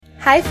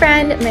Hi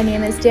friend, my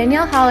name is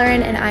Danielle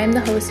Holleran and I am the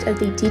host of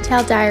the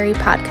Detail Diary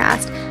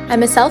podcast.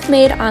 I'm a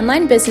self-made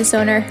online business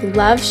owner who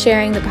loves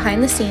sharing the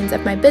behind the scenes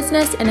of my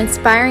business and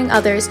inspiring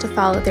others to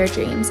follow their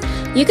dreams.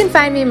 You can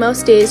find me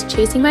most days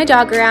chasing my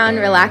dog around,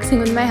 relaxing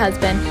with my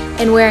husband,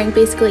 and wearing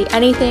basically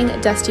anything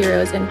Dusty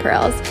Rose and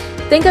Pearls.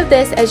 Think of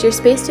this as your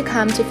space to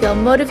come to feel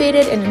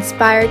motivated and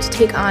inspired to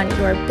take on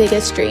your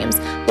biggest dreams,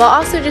 while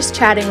also just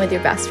chatting with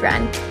your best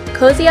friend.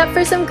 Cozy up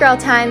for some girl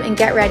time and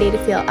get ready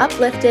to feel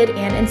uplifted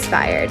and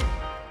inspired.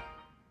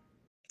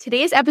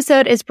 Today's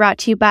episode is brought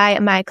to you by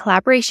my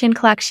collaboration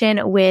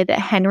collection with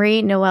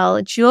Henry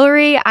Noel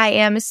Jewelry. I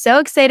am so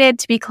excited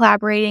to be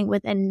collaborating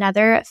with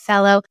another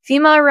fellow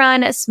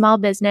female-run small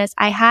business.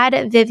 I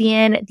had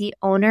Vivian, the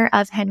owner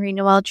of Henry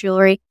Noel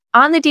Jewelry,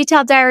 on the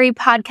Detail Diary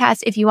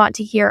podcast if you want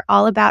to hear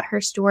all about her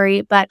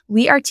story, but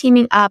we are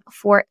teaming up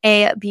for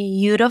a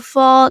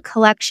beautiful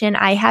collection.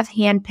 I have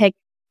handpicked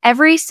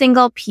every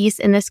single piece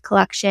in this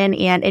collection,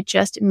 and it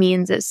just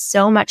means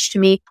so much to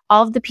me.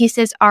 All of the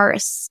pieces are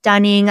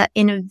stunning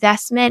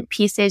investment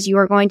pieces you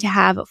are going to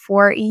have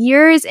for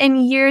years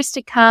and years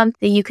to come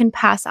that you can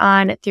pass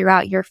on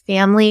throughout your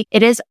family.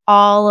 It is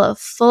all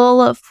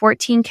full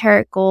 14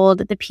 karat gold.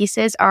 The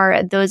pieces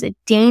are those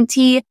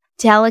dainty,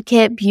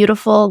 delicate,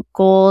 beautiful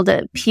gold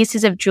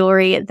pieces of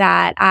jewelry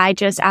that I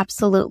just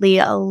absolutely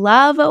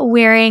love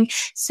wearing.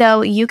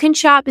 So you can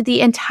shop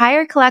the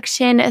entire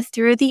collection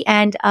through the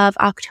end of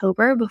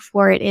October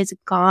before it is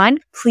gone.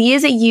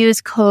 Please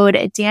use code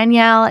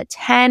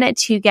Danielle10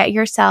 to get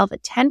yourself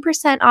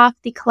 10% off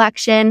the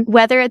collection,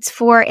 whether it's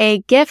for a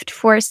gift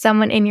for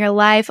someone in your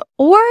life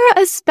or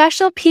a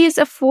special piece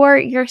for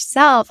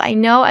yourself. I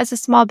know as a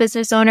small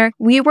business owner,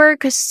 we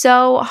work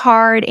so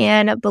hard,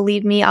 and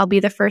believe me, I'll be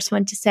the first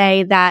one to say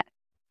that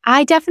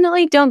I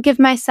definitely don't give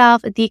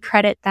myself the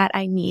credit that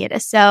I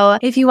need. So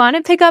if you want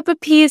to pick up a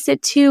piece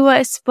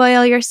to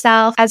spoil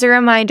yourself as a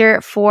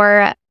reminder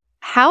for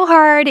how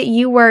hard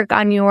you work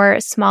on your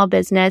small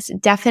business,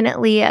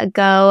 definitely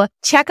go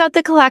check out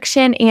the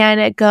collection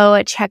and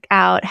go check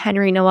out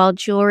Henry Noel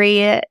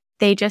Jewelry.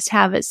 They just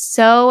have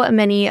so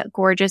many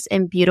gorgeous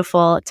and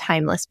beautiful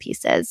timeless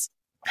pieces.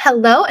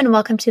 Hello and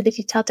welcome to the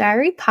Detail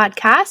Diary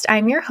podcast.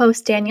 I'm your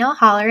host, Danielle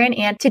Holleran,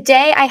 and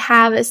today I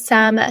have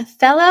some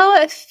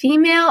fellow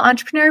female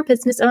entrepreneur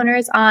business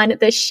owners on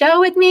the show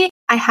with me.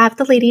 I have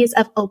the ladies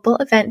of Opal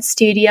Event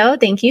Studio.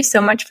 Thank you so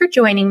much for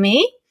joining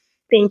me.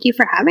 Thank you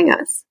for having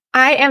us.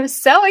 I am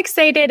so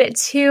excited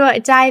to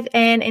dive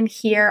in and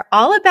hear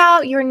all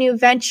about your new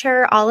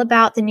venture, all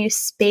about the new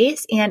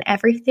space and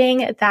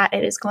everything that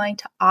it is going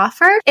to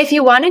offer. If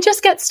you want to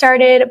just get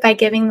started by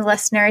giving the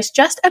listeners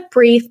just a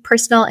brief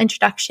personal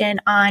introduction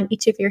on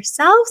each of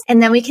yourselves,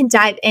 and then we can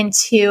dive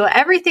into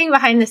everything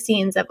behind the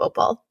scenes of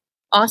Opal.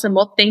 Awesome.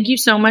 Well, thank you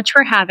so much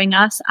for having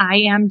us. I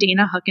am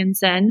Dana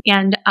Hookanson,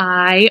 and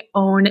I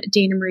own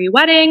Dana Marie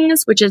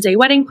Weddings, which is a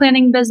wedding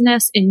planning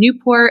business in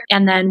Newport.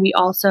 And then we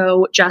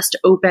also just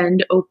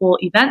opened Opal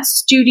Event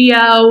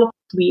Studio.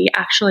 We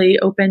actually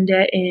opened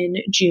it in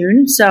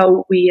June,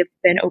 so we have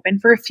been open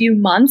for a few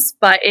months,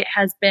 but it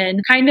has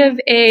been kind of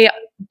a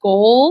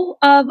goal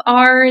of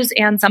ours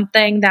and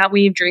something that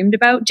we've dreamed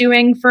about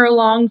doing for a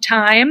long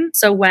time.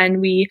 So when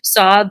we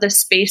saw the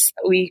space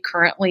that we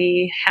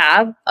currently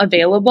have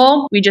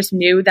available, we just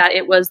knew that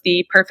it was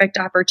the perfect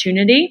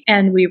opportunity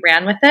and we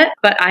ran with it.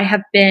 But I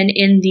have been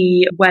in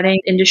the wedding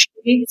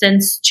industry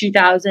since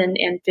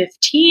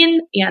 2015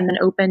 and then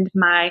opened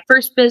my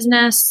first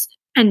business,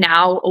 and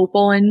now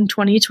Opal in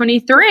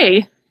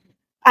 2023.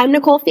 I'm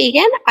Nicole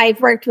Fagan.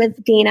 I've worked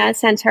with Dana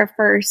since her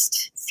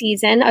first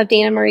season of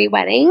Dana Marie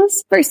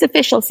Weddings, first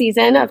official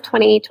season of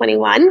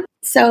 2021.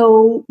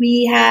 So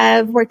we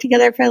have worked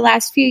together for the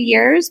last few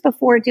years.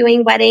 Before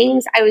doing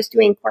weddings, I was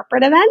doing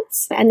corporate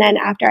events. And then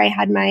after I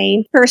had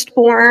my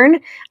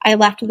firstborn, I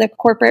left the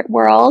corporate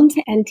world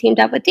and teamed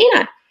up with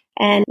Dana.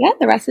 And yeah,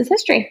 the rest is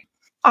history.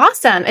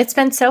 Awesome. It's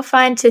been so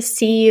fun to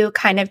see you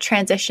kind of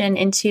transition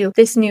into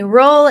this new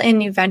role and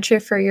new venture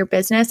for your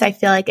business. I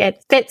feel like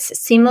it fits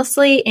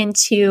seamlessly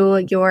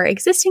into your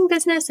existing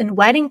business and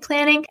wedding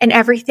planning and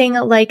everything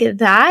like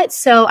that.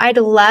 So I'd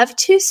love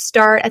to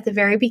start at the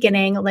very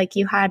beginning, like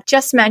you had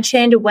just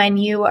mentioned when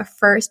you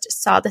first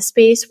saw the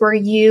space. Were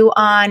you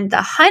on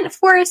the hunt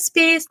for a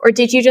space, or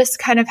did you just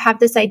kind of have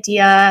this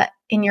idea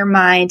in your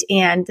mind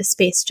and the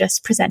space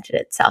just presented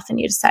itself and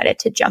you decided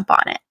to jump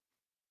on it?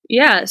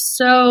 Yeah,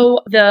 so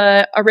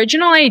the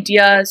original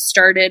idea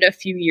started a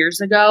few years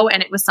ago,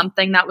 and it was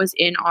something that was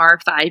in our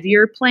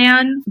 5-year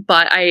plan,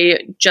 but I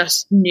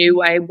just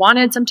knew I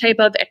wanted some type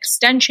of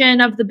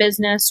extension of the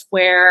business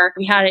where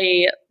we had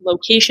a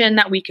location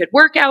that we could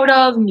work out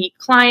of, meet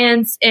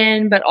clients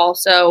in, but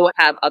also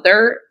have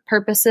other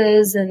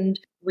purposes and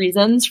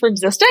reasons for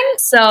existing.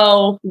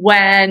 So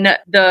when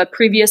the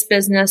previous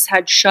business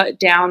had shut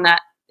down,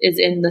 that is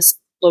in this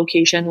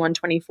location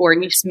 124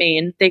 East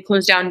Main, they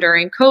closed down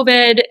during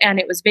COVID and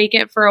it was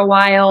vacant for a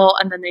while.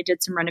 And then they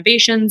did some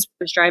renovations.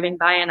 I was driving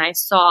by and I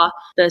saw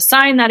the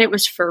sign that it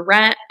was for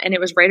rent, and it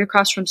was right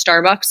across from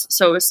Starbucks.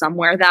 So it was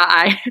somewhere that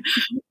I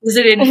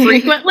visited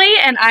frequently.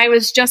 And I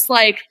was just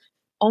like,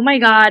 oh my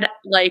God,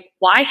 like,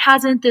 why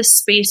hasn't this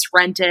space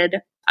rented?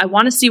 I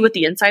want to see what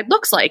the inside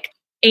looks like.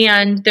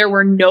 And there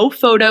were no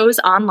photos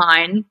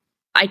online.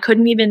 I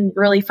couldn't even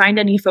really find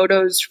any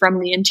photos from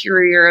the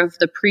interior of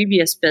the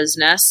previous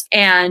business.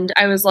 And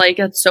I was like,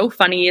 it's so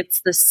funny. It's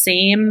the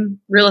same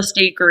real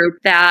estate group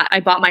that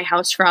I bought my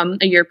house from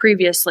a year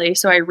previously.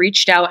 So I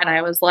reached out and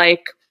I was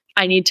like,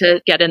 I need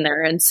to get in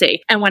there and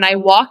see. And when I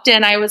walked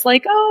in, I was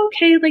like, oh,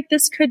 okay, like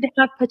this could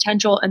have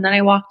potential. And then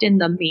I walked in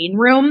the main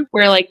room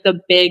where like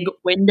the big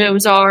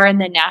windows are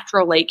and the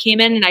natural light came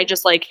in, and I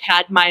just like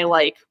had my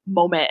like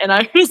moment. And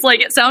I was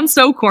like, it sounds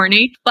so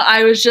corny, but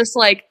I was just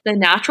like, the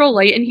natural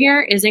light in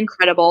here is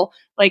incredible.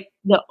 Like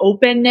the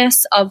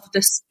openness of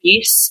the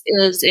space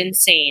is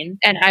insane.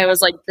 And I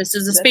was like, this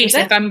is a space.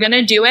 If I'm going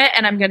to do it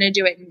and I'm going to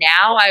do it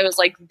now, I was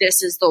like,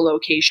 this is the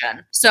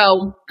location.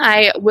 So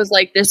I was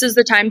like, this is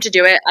the time to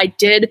do it. I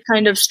did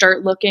kind of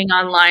start looking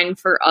online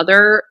for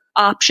other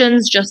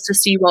options just to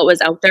see what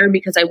was out there,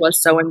 because I was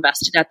so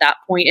invested at that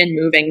point in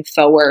moving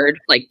forward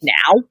like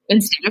now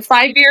instead of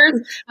 5 years.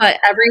 But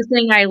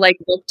everything I like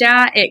looked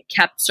at, it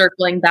kept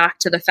circling back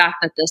to the fact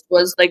that this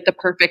was like the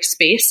perfect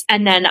space.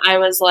 And then I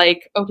was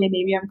like, okay,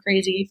 maybe I'm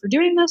crazy for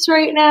doing this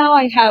right now.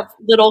 I have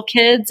little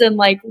kids and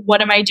like, what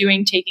am I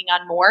doing taking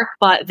on more?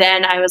 But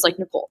then I was like,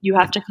 Nicole, you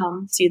have to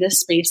come see this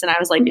space. And I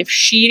was like, if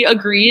she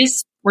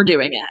agrees, we're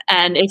doing it.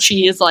 And if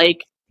she is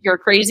like, you're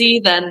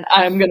crazy, then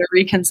I'm going to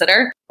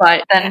reconsider.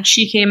 But then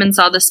she came and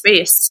saw the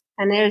space.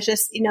 And it was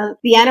just, you know,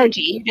 the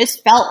energy. You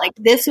just felt like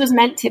this was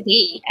meant to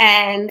be.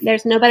 And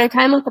there's no better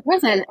time like the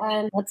present.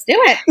 And let's do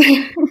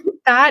it.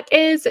 That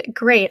is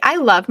great. I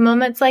love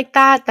moments like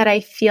that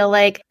I feel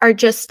like are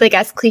just like,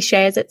 as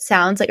cliche as it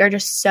sounds, like are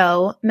just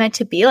so meant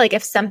to be. Like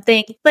if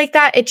something like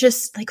that, it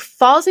just like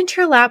falls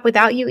into your lap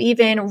without you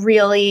even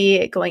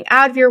really going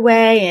out of your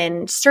way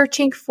and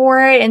searching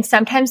for it. And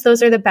sometimes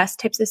those are the best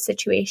types of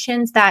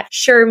situations that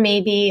sure,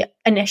 maybe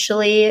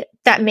initially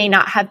that may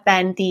not have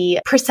been the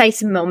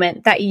precise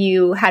moment that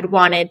you had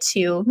wanted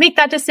to make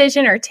that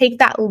decision or take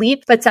that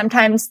leap. But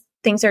sometimes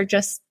things are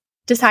just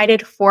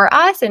decided for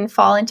us and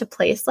fall into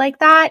place like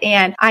that.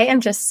 And I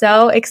am just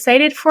so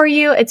excited for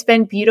you. It's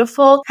been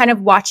beautiful kind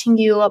of watching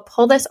you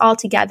pull this all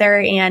together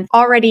and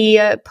already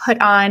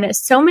put on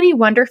so many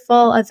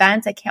wonderful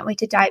events. I can't wait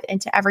to dive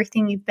into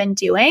everything you've been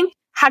doing.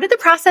 How did the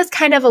process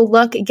kind of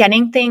look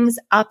getting things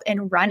up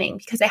and running?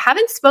 Because I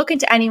haven't spoken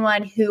to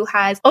anyone who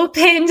has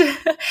opened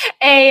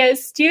a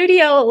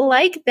studio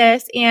like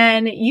this,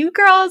 and you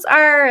girls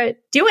are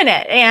doing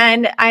it.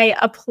 And I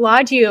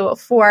applaud you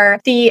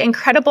for the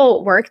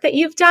incredible work that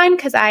you've done,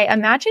 because I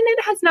imagine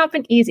it has not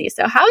been easy.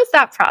 So how is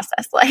that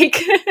process like?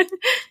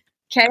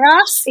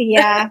 Chaos?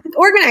 Yeah,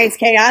 organized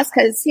chaos,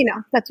 because, you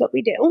know, that's what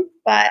we do.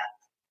 But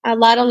a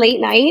lot of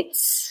late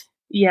nights.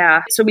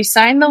 Yeah. So we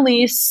signed the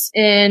lease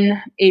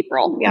in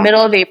April,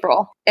 middle of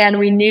April. And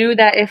we knew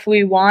that if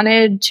we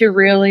wanted to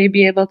really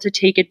be able to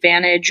take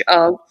advantage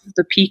of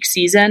the peak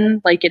season,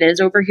 like it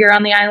is over here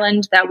on the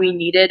island, that we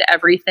needed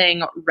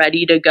everything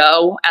ready to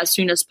go as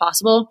soon as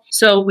possible.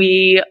 So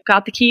we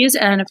got the keys,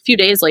 and a few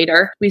days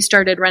later, we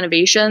started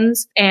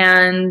renovations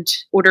and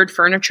ordered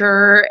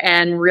furniture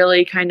and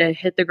really kind of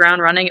hit the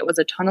ground running. It was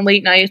a ton of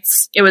late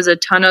nights. It was a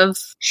ton of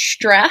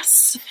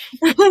stress,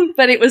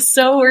 but it was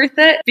so worth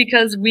it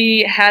because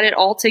we had it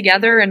all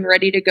together and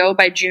ready to go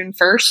by June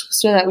 1st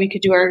so that we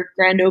could do our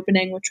grand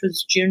opening, which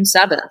was June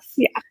 7th.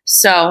 Yeah.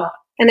 So,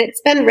 and it's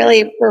been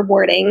really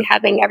rewarding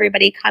having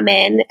everybody come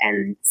in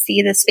and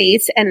see the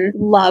space and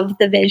love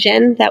the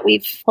vision that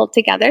we've pulled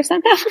together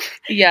somehow.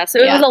 Yeah. So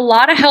it was a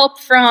lot of help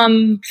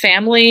from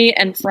family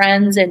and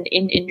friends and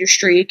in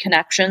industry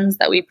connections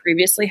that we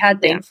previously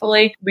had.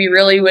 Thankfully, we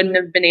really wouldn't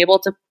have been able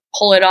to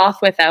pull it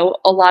off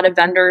without a lot of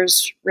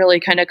vendors really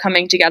kind of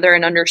coming together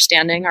and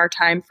understanding our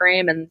time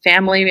frame, and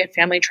family. We had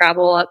family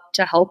travel up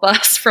to help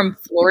us from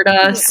Florida.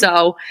 Yeah.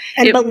 So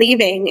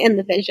believing in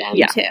the vision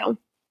too.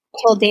 I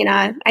told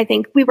Dana, I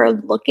think we were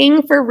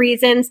looking for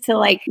reasons to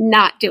like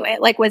not do it.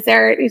 Like, was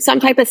there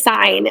some type of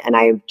sign? And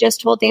I just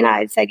told Dana,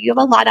 I said, you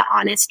have a lot of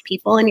honest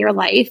people in your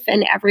life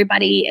and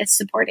everybody is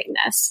supporting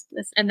this.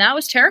 And that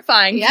was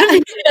terrifying. Yeah.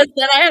 Because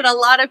then I had a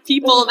lot of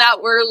people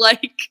that were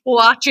like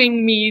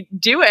watching me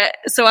do it.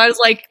 So I was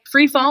like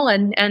free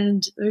falling,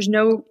 and there's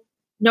no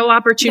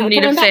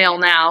opportunity to fail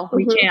now.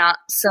 We can't.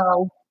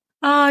 So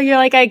oh, you're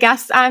like, I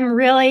guess I'm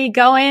really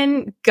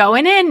going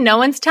in. No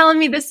one's telling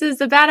me this is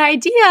a bad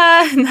idea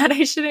and that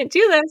I shouldn't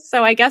do this.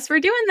 So I guess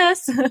we're doing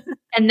this.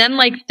 And then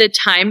like the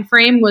time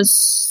frame was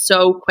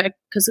so quick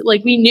because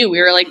like we knew,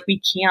 we were like, we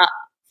can't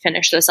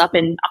finish this up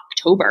in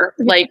October.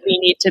 Like we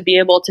need to be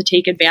able to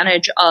take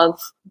advantage of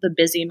the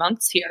busy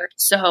months here.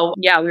 So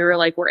yeah, we were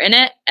like, we're in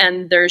it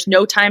and there's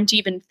no time to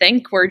even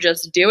think. We're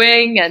just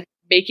doing and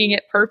making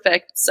it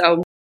perfect.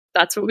 So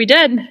that's what we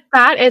did.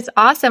 That is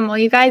awesome. Well,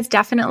 you guys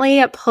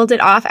definitely pulled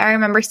it off. I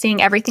remember seeing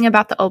everything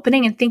about the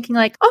opening and thinking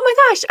like, oh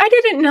my gosh, I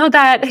didn't know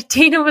that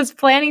Dana was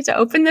planning to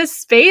open this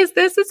space.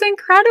 This is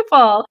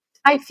incredible.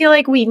 I feel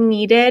like we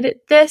needed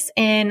this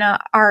in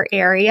our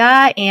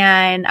area,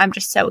 and I'm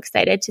just so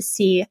excited to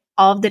see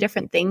all of the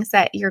different things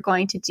that you're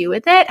going to do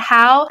with it.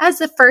 How has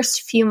the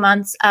first few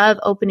months of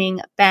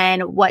opening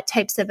been? What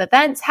types of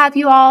events have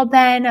you all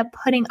been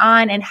putting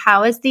on? And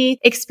how has the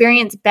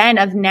experience been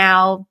of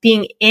now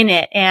being in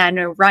it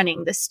and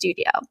running the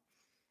studio?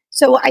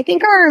 So I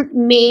think our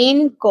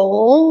main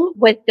goal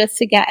was just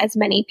to get as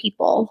many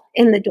people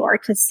in the door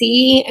to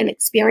see and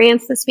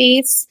experience the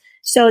space.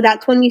 So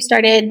that's when we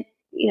started,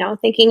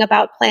 thinking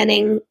about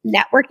planning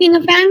networking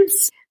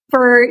events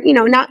for,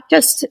 not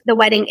just the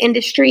wedding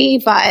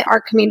industry, but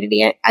our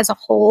community as a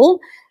whole.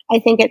 I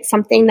think it's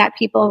something that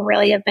people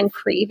really have been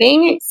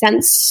craving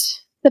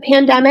since the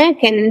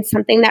pandemic and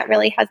something that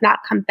really has not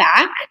come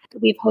back.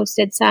 We've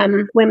hosted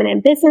some women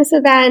in business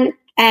events,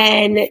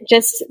 and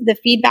just the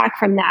feedback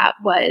from that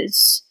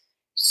was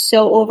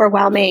so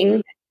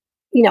overwhelming.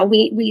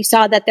 We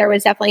saw that there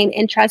was definitely an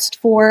interest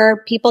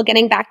for people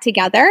getting back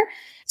together.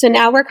 So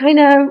now we're kind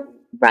of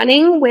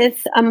running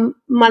with a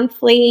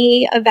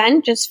monthly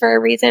event just for a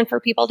reason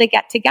for people to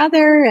get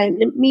together and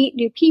meet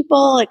new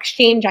people,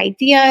 exchange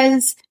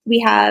ideas. We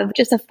have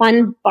just a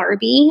fun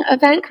Barbie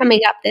event coming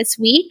up this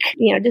week,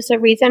 just a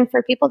reason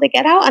for people to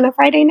get out on a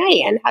Friday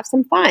night and have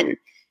some fun.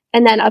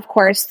 And then, of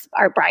course,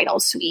 our bridal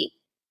suite.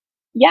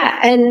 Yeah.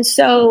 And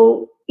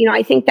so,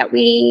 I think that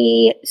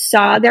we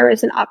saw there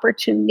was an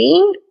opportunity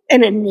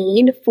and a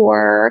need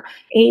for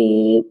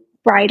a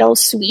bridal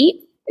suite,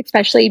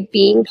 especially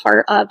being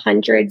part of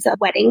hundreds of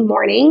wedding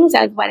mornings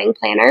as wedding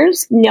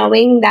planners,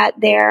 knowing that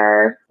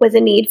there was a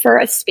need for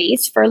a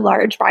space for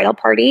large bridal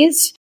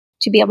parties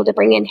to be able to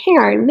bring in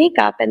hair and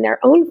makeup and their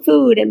own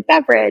food and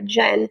beverage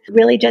and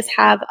really just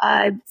have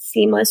a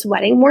seamless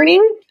wedding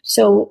morning.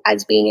 So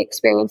as being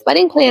experienced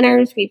wedding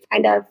planners, we've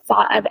kind of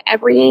thought of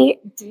every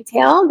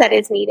detail that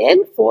is needed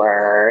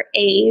for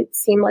a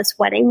seamless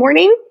wedding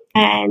morning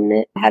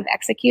and have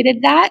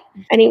executed that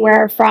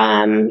anywhere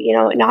from,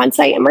 an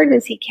on-site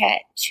emergency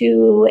kit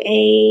to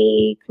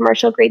a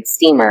commercial grade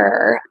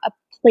steamer, a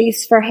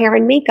place for hair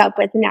and makeup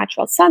with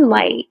natural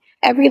sunlight,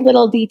 every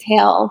little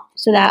detail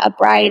so that a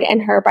bride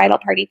and her bridal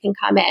party can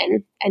come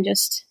in and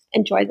just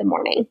enjoy the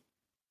morning.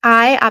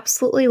 I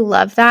absolutely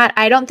love that.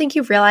 I don't think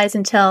you realize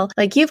until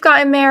you've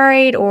gotten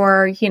married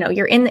or,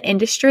 you're in the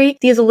industry,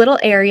 these little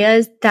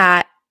areas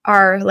that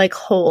are like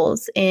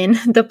holes in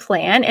the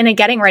plan, and a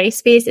getting ready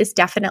space is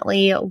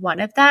definitely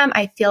one of them.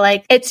 I feel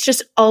like it's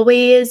just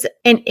always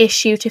an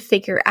issue to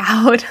figure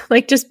out,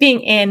 just being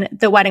in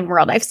the wedding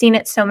world. I've seen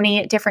it so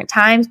many different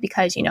times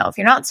because, if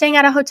you're not staying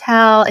at a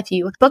hotel, if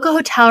you book a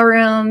hotel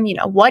room,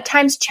 what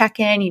time's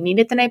check-in, you need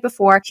it the night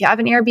before. If you have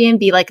an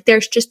Airbnb,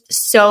 there's just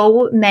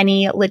so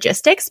many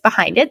logistics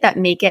behind it that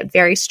make it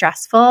very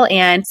stressful.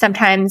 And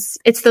sometimes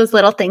it's those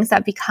little things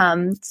that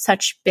become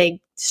such big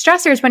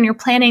stressors when you're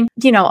planning,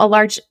 a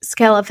large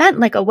scale event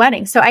like a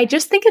wedding. So I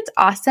just think it's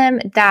awesome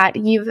that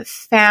you've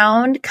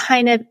found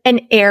kind of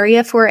an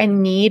area for a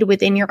need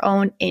within your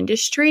own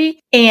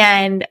industry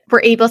and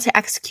were able to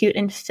execute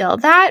and fill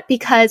that,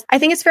 because I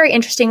think it's very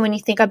interesting when you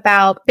think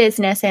about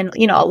business and,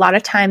 a lot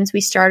of times we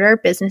start our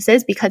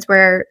businesses because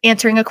we're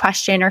answering a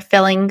question or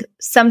filling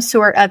some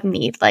sort of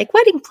need like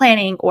wedding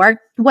planning or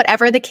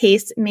whatever the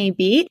case may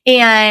be.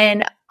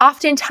 And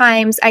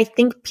oftentimes I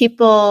think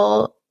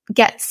people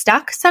get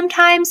stuck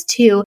sometimes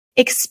to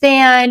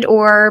expand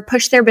or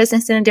push their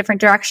business in a different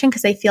direction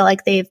because they feel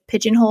like they've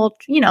pigeonholed,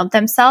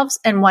 themselves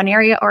in one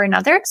area or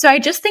another. So I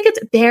just think it's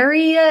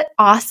very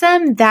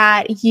awesome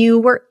that you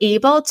were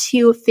able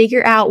to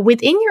figure out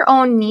within your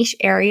own niche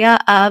area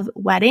of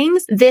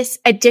weddings, this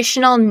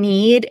additional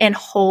need and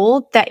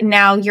hole that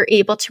now you're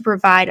able to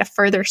provide a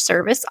further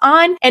service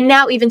on, and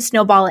now even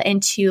snowball it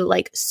into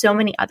so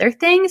many other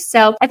things.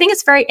 So I think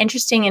it's very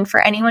interesting. And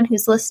for anyone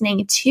who's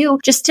listening too,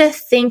 just to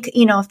think,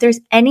 if there's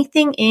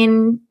anything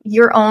in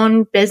your own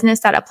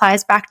business that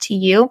applies back to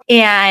you,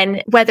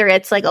 and whether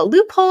it's a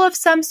loophole of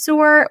some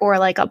sort or a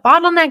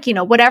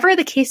bottleneck, whatever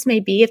the case may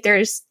be, if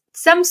there's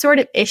some sort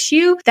of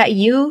issue that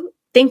you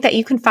think that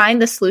you can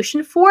find the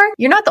solution for,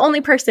 you're not the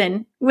only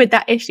person with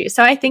that issue.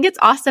 So I think it's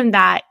awesome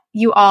that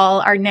you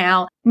all are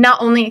now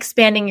not only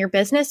expanding your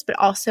business, but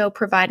also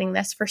providing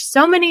this for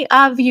so many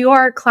of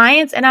your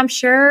clients. And I'm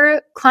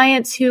sure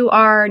clients who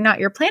are not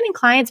your planning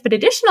clients, but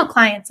additional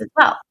clients as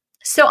well.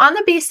 So on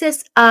the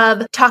basis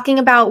of talking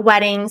about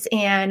weddings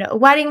and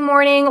wedding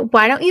morning,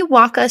 why don't you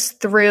walk us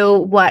through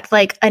what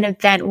an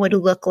event would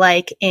look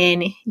like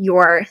in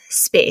your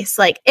space?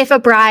 If a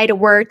bride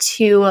were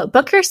to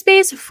book your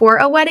space for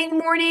a wedding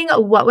morning,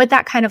 what would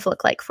that kind of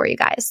look like for you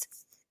guys?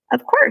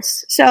 Of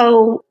course.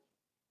 So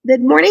the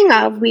morning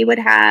of, we would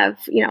have,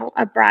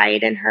 a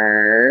bride and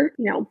her,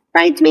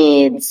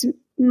 bridesmaids,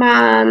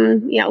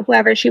 mom,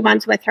 whoever she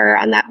wants with her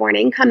on that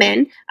morning come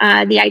in.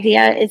 The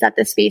idea is that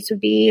the space would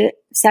be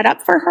set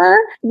up for her.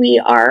 We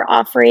are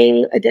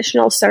offering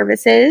additional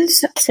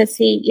services to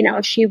see,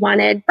 if she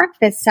wanted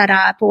breakfast set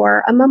up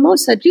or a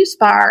mimosa juice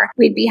bar,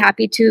 we'd be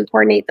happy to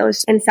coordinate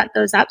those and set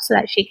those up so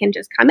that she can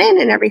just come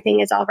in and everything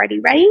is already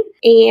ready.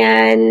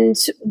 And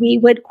we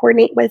would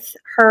coordinate with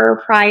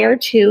her prior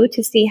to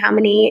see how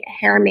many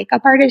hair and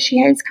makeup artists she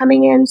has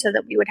coming in so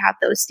that we would have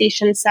those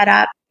stations set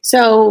up.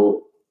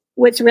 So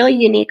what's really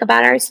unique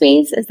about our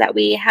space is that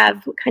we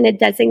have kind of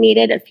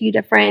designated a few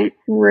different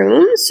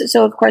rooms.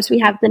 So of course we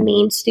have the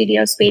main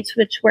studio space,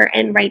 which we're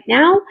in right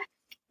now,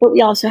 but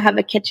we also have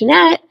a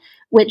kitchenette,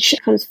 which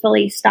comes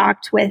fully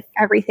stocked with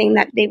everything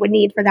that they would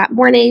need for that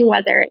morning,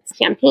 whether it's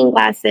champagne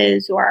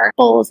glasses or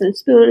bowls and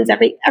spoons,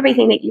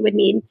 everything that you would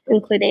need,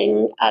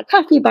 including a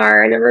coffee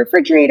bar and a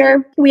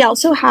refrigerator. We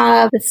also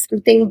have this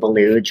something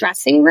blue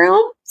dressing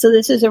room. So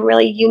this is a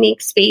really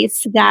unique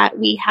space that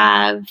we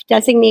have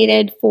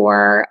designated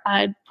for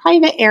a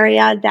private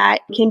area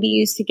that can be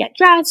used to get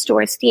dressed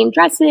or steam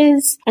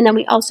dresses. And then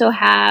we also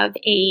have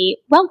a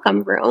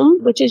welcome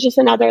room, which is just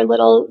another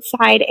little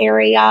side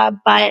area,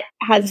 but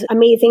has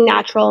amazing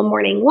natural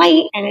morning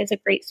light and is a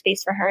great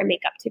space for her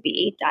makeup to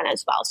be done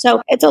as well.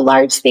 So it's a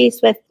large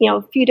space with,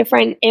 a few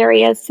different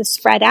areas to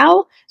spread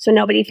out so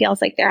nobody feels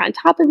like they're on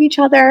top of each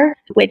other,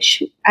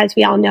 which, as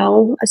we all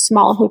know, a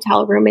small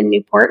hotel room in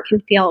Newport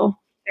can feel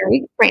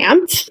very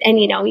cramped.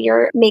 And,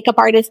 your makeup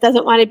artist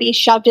doesn't want to be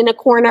shoved in a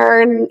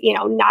corner and,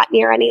 not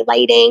near any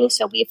lighting.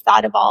 So we've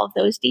thought of all of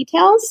those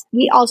details.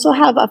 We also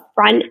have a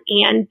front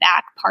and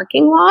back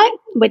parking lot,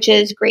 which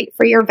is great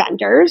for your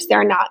vendors.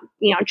 They're not,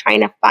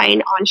 trying to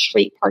find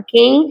on-street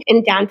parking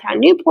in downtown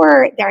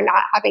Newport. They're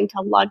not having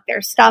to lug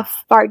their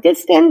stuff far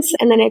distance.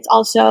 And then it's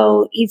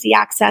also easy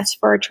access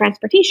for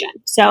transportation.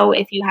 So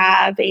if you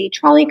have a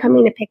trolley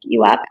coming to pick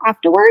you up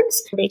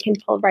afterwards, they can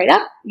pull right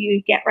up,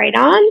 you get right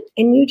on,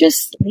 and you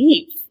just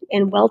leave.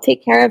 And we'll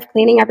take care of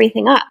cleaning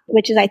everything up,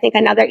 which is, I think,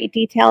 another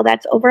detail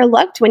that's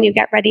overlooked when you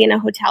get ready in a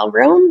hotel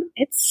room.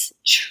 It's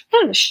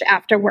trash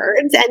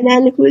afterwards. And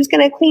then who's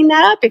going to clean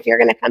that up if you're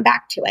going to come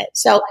back to it?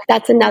 So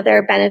that's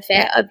another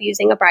benefit of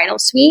using a bridal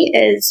suite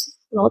is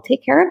we'll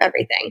take care of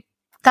everything.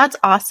 That's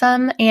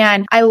awesome.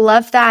 And I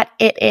love that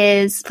it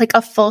is like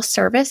a full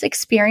service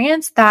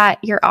experience that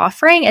you're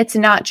offering. It's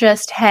not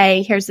just,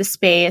 hey, here's the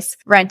space,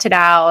 rent it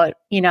out,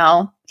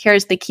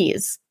 here's the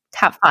keys.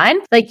 Have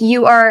fun. Like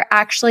you are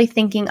actually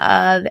thinking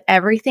of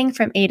everything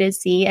from A to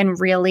Z and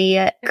really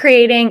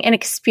creating an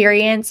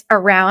experience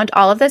around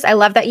all of this. I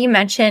love that you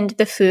mentioned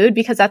the food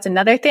because that's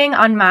another thing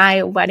on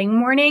my wedding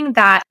morning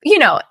that,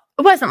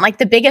 it wasn't like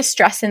the biggest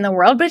stress in the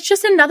world, but it's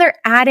just another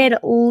added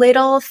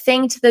little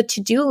thing to the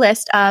to-do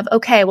list of,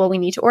 okay, well, we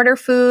need to order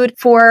food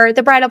for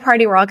the bridal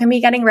party. We're all going to be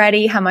getting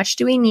ready. How much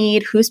do we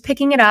need? Who's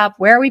picking it up?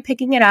 Where are we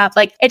picking it up?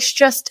 Like it's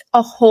just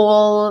a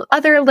whole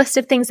other list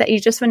of things that you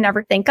just would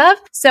never think of.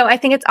 So I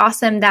think it's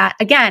awesome that,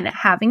 again,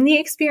 having the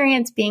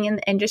experience being in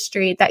the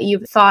industry that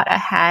you've thought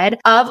ahead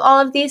of all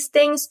of these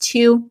things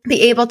to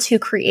be able to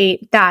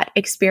create that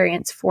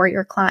experience for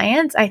your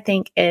clients, I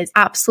think is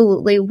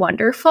absolutely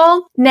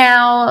wonderful.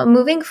 Now,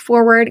 moving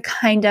forward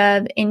kind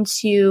of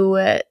into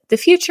the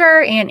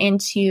future and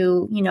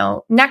into,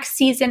 next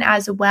season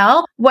as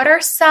well, what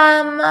are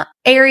some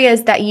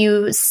areas that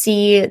you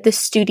see the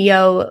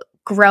studio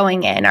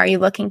growing in? Are you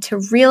looking to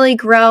really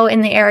grow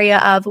in the area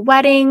of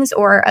weddings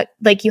or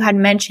like you had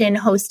mentioned,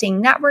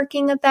 hosting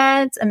networking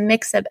events, a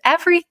mix of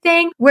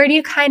everything? Where do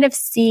you kind of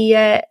see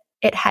it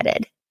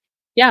headed?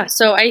 Yeah,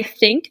 so I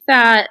think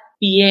that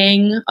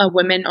being a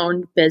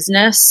women-owned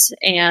business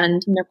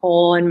and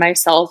Nicole and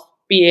myself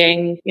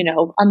being,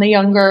 on the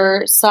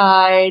younger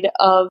side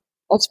of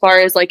as far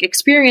as like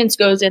experience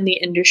goes in the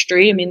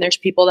industry. I mean, there's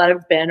people that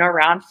have been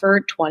around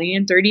for 20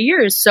 and 30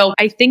 years. So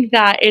I think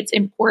that it's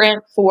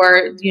important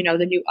for,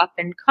 the new up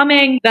and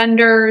coming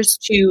vendors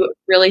to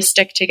really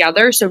stick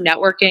together. So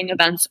networking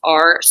events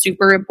are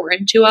super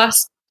important to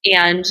us.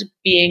 And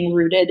being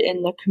rooted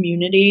in the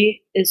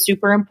community is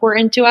super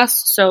important to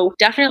us. So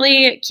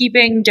definitely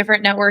keeping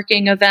different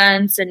networking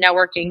events and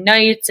networking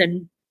nights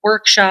and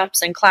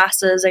workshops and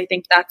classes. I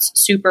think that's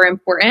super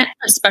important,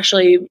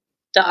 especially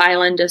the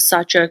island is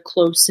such a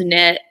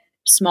close-knit,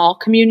 small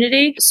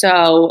community.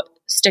 So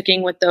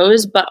sticking with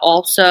those, but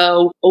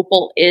also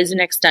Opal is an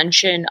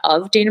extension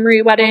of Dana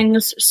Marie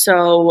Weddings.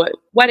 So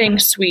wedding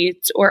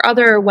suites or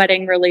other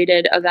wedding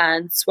related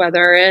events,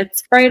 whether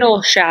it's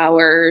bridal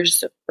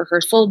showers,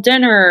 rehearsal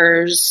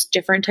dinners,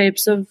 different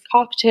types of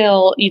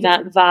cocktail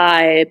event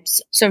vibes.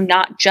 So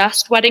not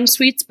just wedding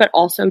suites, but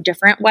also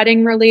different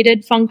wedding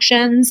related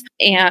functions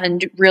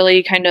and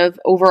really kind of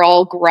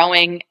overall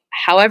growing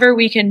however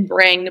we can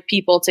bring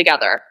people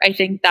together. I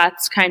think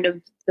that's kind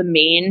of the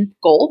main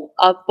goal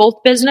of both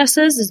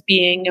businesses is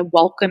being a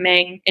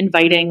welcoming,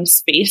 inviting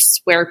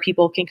space where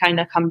people can kind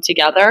of come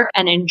together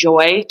and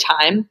enjoy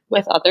time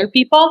with other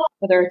people,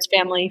 whether it's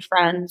family,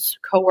 friends,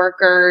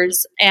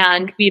 coworkers.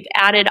 And we've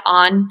added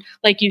on,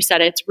 like you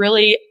said, it's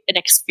really an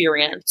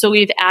experience. So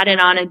we've added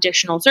on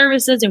additional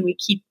services and we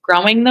keep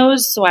growing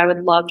those. So I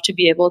would love to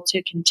be able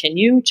to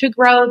continue to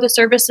grow the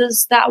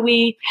services that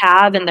we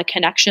have and the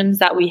connections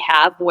that we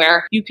have,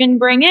 where you can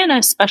bring in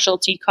a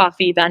specialty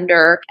coffee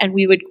vendor and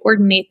we would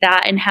coordinate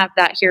that and have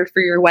that here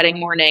for your wedding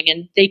morning,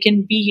 and they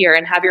can be here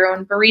and have your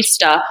own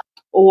barista,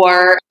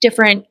 or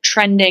different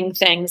trending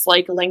things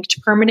like linked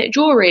permanent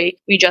jewelry.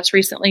 We just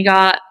recently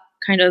got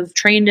kind of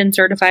trained and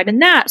certified in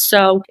that.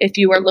 So if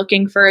you are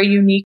looking for a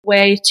unique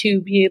way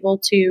to be able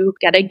to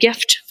get a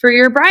gift for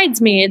your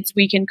bridesmaids,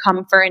 we can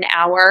come for an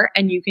hour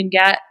and you can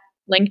get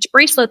linked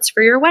bracelets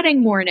for your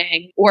wedding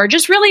morning, or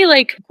just really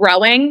like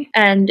growing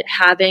and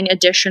having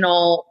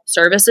additional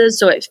services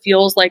so it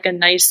feels like a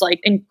nice, like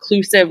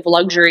inclusive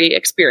luxury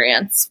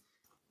experience.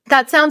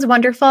 That sounds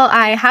wonderful.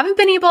 I haven't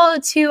been able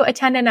to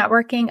attend a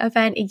networking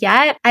event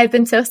yet. I've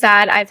been so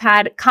sad. I've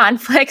had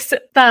conflicts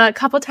the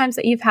couple times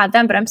that you've had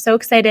them, but I'm so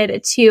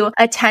excited to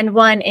attend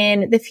one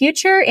in the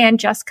future and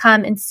just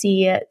come and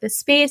see the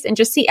space and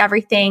just see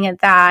everything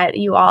that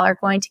you all are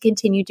going to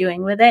continue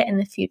doing with it in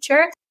the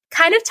future.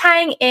 Kind of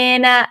tying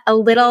in a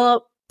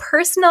little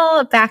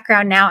personal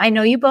background now. I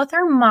know you both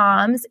are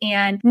moms,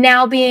 and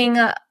now being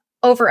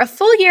over a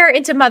full year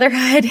into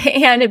motherhood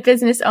and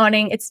business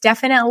owning, it's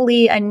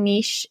definitely a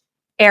niche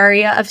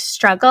area of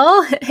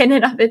struggle in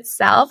and of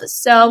itself.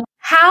 So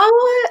how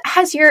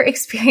has your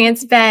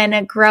experience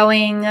been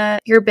growing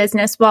your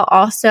business while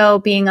also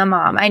being a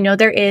mom? I know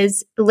there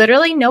is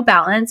literally no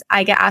balance.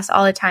 I get asked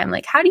all the time,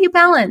 like, how do you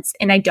balance?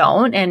 And I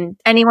don't. And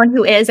anyone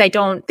who is, I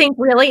don't think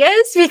really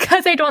is,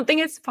 because I don't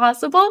think it's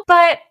possible.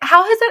 But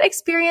how has that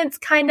experience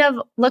kind of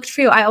looked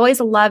for you? I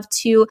always love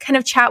to kind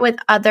of chat with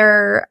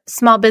other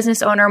small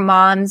business owner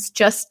moms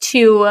just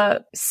to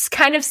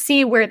kind of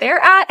see where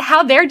they're at,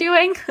 how they're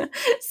doing,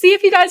 see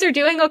if you guys are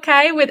doing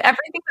okay with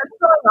everything that's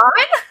going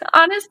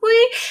on, honestly,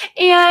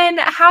 and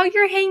how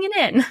you're hanging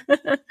in.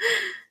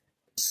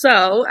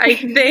 So I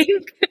think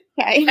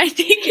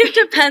it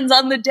depends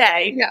on the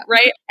day,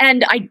 right?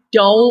 And I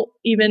don't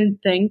even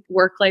think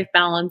work-life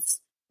balance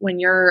when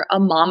you're a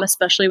mom,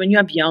 especially when you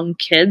have young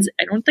kids,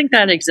 I don't think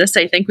that exists.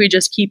 I think we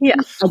just keep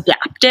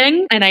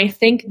adapting. And I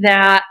think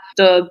that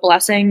the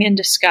blessing in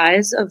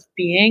disguise of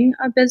being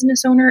a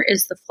business owner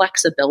is the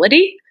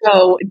flexibility.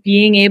 So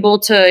being able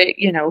to,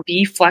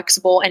 be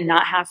flexible and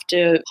not have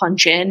to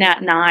punch in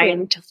at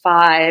 9 to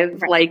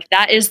 5, like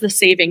that is the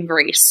saving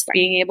grace.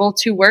 Being able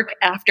to work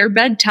after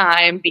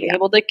bedtime, being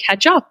able to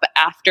catch up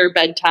after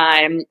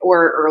bedtime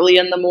or early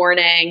in the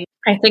morning.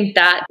 I think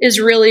that is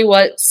really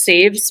what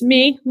saves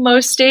me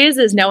most days,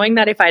 is knowing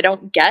that if I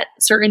don't get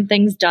certain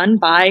things done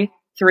by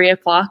 3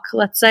 o'clock,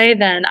 let's say,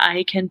 then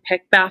I can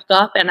pick back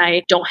up and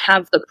I don't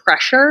have the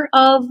pressure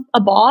of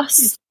a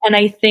boss. And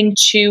I think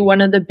too,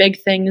 one of the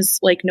big things,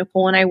 like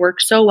Nicole and I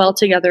work so well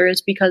together,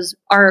 is because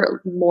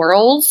our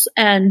morals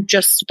and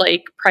just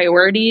like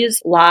priorities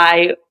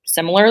lie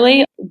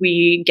similarly.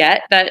 We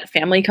get that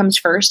family comes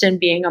first and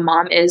being a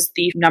mom is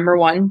the number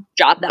one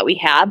job that we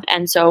have.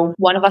 And so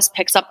one of us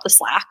picks up the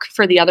slack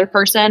for the other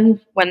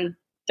person when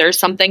there's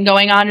something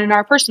going on in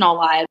our personal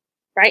lives.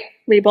 Right.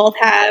 We both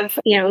have,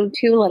 2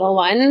 little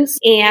ones.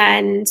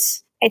 And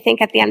I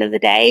think at the end of the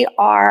day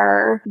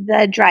are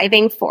the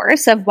driving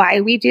force of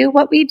why we do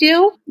what we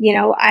do.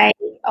 I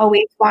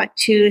always want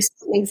to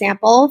set an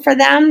example for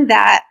them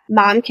that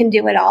mom can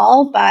do it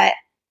all, but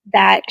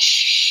that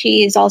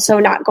she's also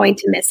not going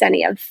to miss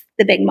any of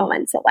the big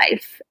moments of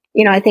life.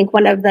 I think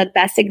one of the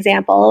best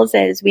examples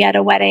is we had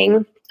a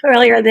wedding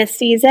earlier this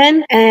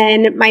season,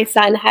 and my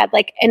son had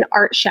like an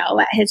art show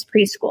at his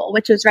preschool,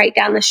 which was right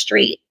down the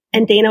street.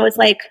 And Dana was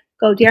like,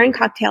 go during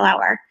cocktail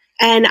hour.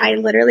 And I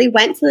literally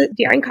went to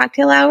during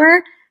cocktail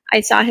hour. I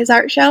saw his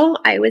art show.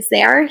 I was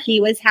there.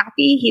 He was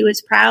happy. He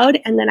was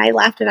proud. And then I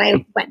left and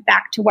I went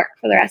back to work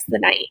for the rest of the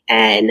night.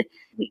 And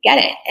we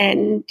get it.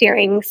 And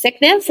during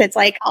sickness, it's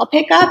like, I'll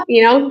pick up,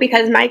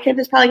 because my kid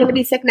is probably going to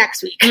be sick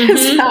next week.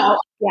 So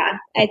yeah,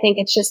 I think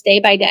it's just day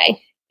by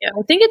day. Yeah,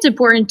 I think it's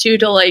important too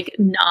to like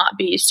not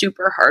be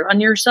super hard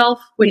on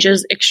yourself, which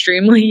is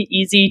extremely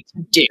easy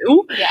to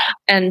do. Yeah.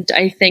 And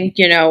I think,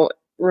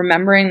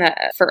 remembering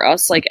that for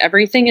us, like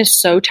everything is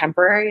so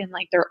temporary and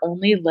like they're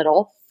only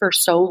little for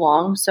so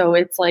long. So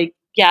it's like,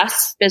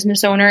 yes,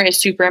 business owner is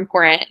super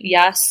important.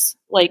 Yes,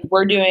 like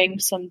we're doing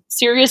some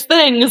serious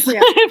things.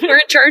 Yeah. We're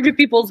in charge of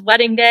people's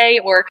wedding day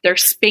or their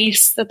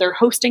space that they're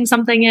hosting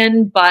something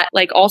in, but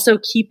like also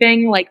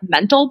keeping like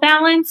mental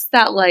balance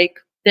that like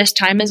this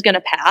time is going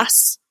to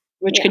pass,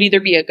 which could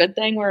either be a good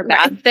thing or a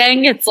bad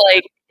thing. It's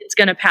like, it's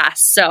going to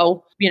pass.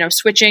 So,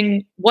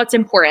 switching what's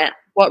important.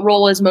 What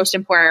role is most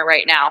important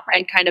right now,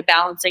 and kind of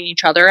balancing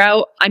each other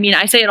out. I mean,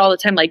 I say it all the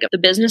time, like the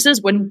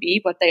businesses wouldn't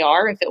be what they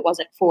are if it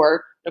wasn't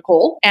for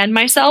Nicole and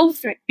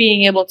myself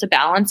being able to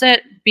balance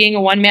it. Being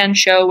a one-man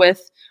show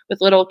with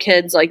little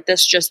kids like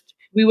this,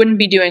 we wouldn't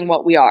be doing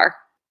what we are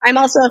I'm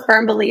also a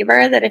firm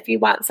believer that if you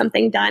want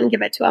something done,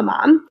 give it to a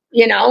mom.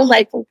 You know,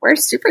 like we're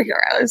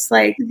superheroes.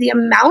 Like the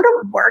amount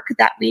of work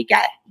that we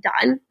get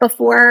done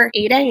before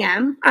 8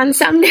 a.m. on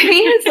some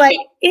days, like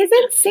is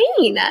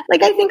insane.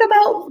 Like I think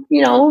about,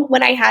 you know,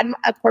 when I had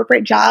a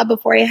corporate job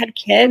before I had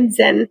kids,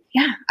 and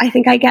yeah, I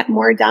think I get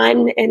more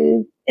done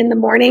in the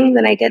morning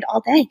than I did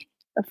all day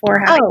before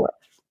having. Oh,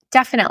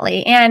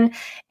 definitely. And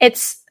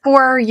it's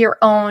for your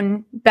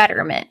own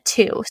betterment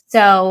too.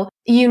 So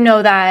you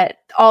know that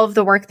all of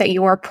the work that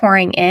you are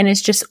pouring in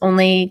is just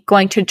only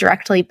going to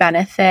directly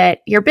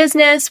benefit your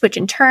business, which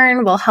in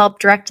turn will help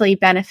directly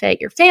benefit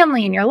your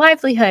family and your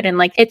livelihood. And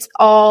like, it's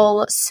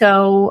all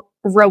so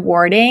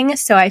rewarding.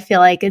 So I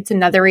feel like it's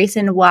another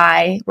reason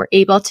why we're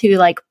able to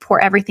like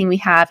pour everything we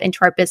have into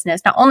our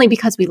business, not only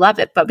because we love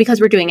it, but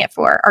because we're doing it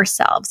for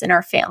ourselves and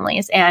our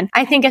families. And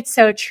I think it's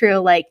so true.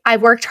 Like I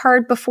worked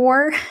hard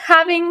before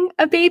having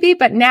a baby,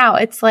 but now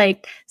it's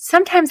like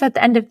sometimes at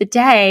the end of the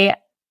day,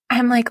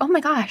 I'm like, oh my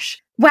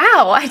gosh,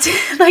 wow, I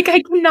did, like,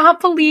 I cannot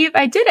believe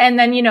I did it. And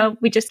then, you know,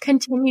 we just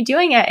continue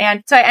doing it.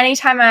 And so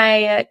anytime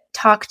I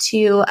talk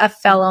to a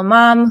fellow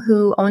mom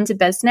who owns a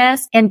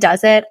business and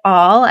does it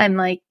all, I'm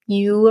like,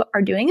 you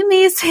are doing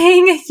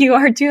amazing. You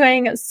are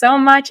doing so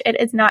much. It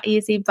is not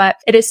easy, but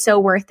it is so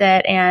worth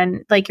it.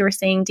 And like you were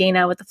saying,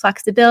 Dana, with the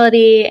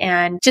flexibility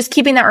and just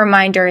keeping that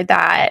reminder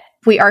that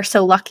we are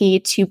so lucky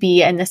to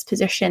be in this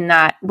position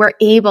that we're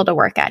able to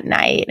work at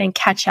night and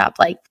catch up.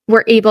 Like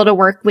we're able to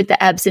work with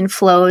the ebbs and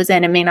flows,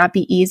 and it may not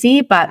be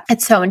easy, but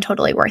it's so and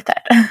totally worth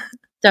it.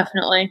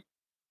 Definitely.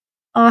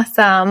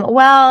 Awesome.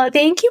 Well,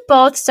 thank you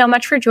both so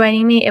much for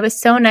joining me. It was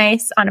so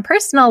nice on a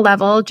personal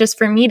level just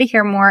for me to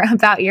hear more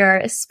about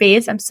your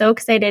space. I'm so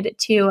excited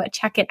to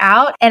check it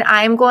out. And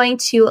I'm going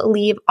to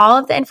leave all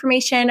of the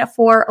information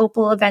for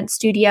Opal Event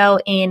Studio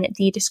in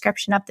the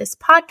description of this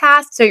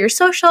podcast. So your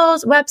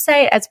socials,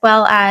 website, as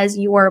well as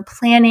your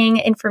planning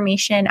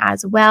information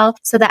as well,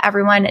 so that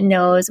everyone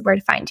knows where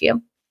to find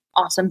you.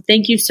 Awesome.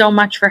 Thank you so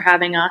much for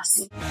having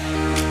us.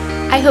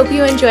 I hope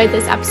you enjoyed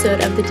this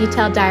episode of the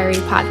Detailed Diary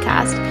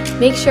podcast.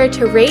 Make sure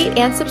to rate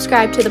and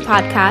subscribe to the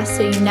podcast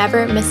so you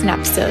never miss an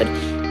episode.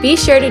 Be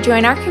sure to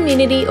join our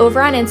community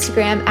over on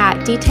Instagram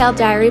at Detailed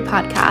Diary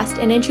Podcast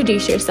and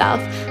introduce yourself.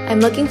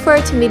 I'm looking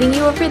forward to meeting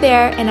you over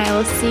there, and I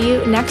will see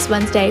you next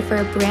Wednesday for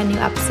a brand new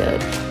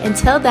episode.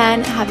 Until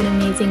then, have an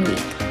amazing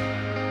week.